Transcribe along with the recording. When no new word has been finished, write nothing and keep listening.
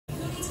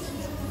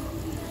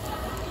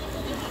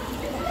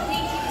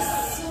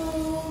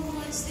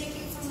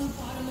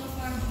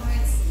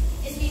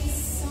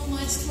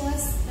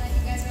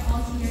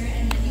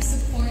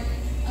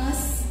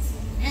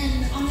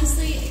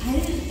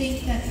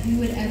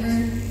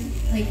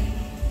like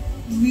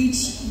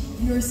reach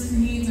your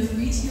screens or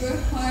reach your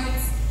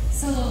hearts.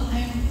 So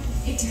I'm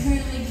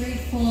eternally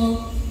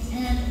grateful,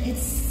 and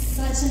it's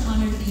such an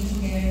honor to be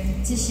here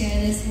to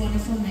share this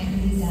wonderful night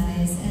with you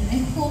guys. And I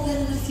hope that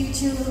in the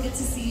future we'll get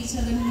to see each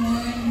other more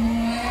and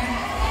more.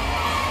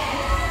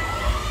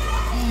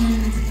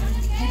 And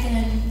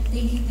again,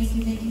 thank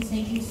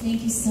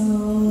you so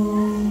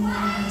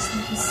much.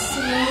 Thank you so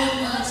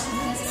much. You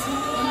guys are so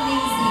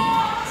amazing.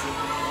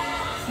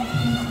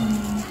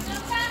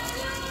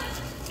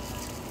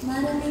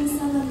 Maraming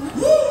salamat.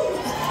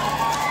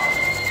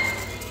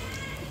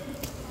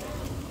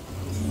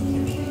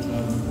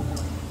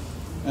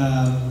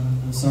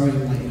 I'm sorry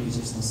my English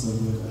is not so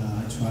good.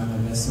 I try my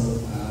best. So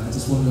I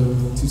just want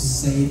to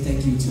say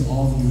thank you to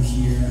all of you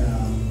here.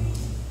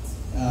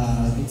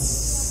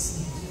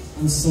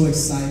 I'm so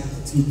excited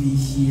to be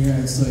here.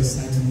 I'm so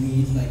excited to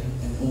meet like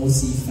an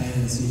OC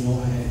fans. You know,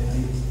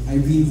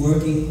 I've been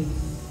working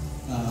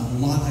a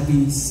lot. I've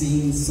been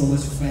seeing so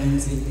much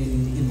fans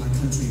in my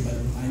country, but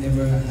I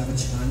never have a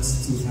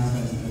chance to have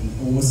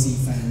an OC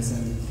fans.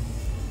 And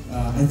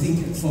I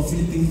think for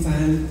Philippine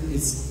fan,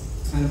 it's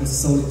kind of a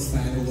solid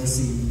fan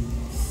overseas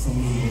for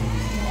me.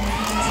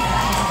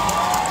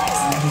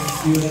 I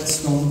feel that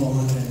strong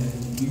bond,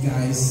 and you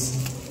guys,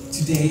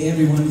 today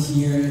everyone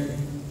here,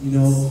 you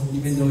know,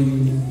 even though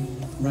you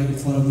right in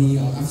front of me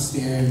or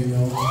upstairs, you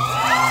know,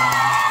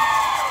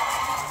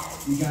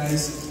 you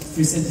guys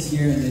present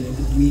here, and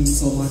it means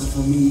so much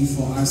for me,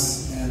 for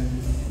us, and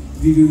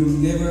we will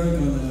never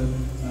gonna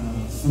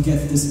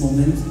forget this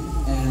moment,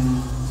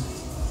 and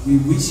we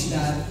wish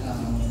that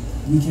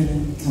we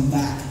can come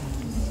back.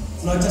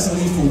 Not just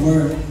only for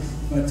work,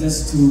 but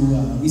just to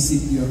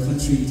visit your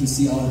country, to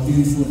see all the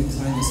beautiful and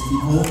kindest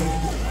people,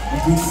 the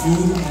good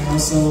food, and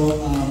also,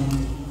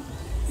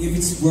 if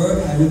it's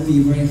work, I would be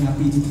very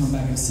happy to come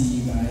back and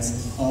see you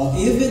guys. Or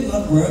if it's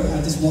not work,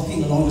 I'm just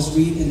walking along the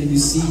street and then you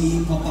see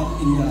me pop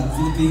up in the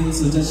Philippines,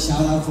 so just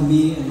shout out for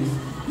me and,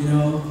 you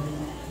know,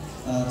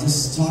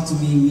 just talk to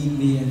me, meet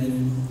me, and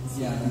then,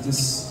 yeah, we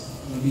just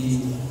want to be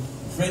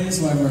friends,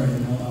 whatever, you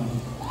know.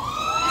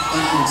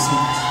 Thank you so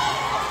much.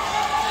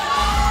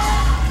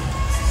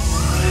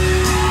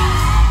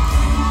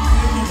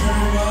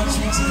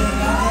 Once again,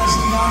 Nadech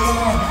and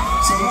Yaya.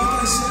 So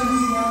like I said, we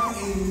have a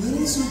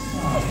little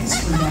surprise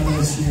for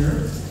Nadech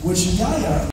here, which Yaya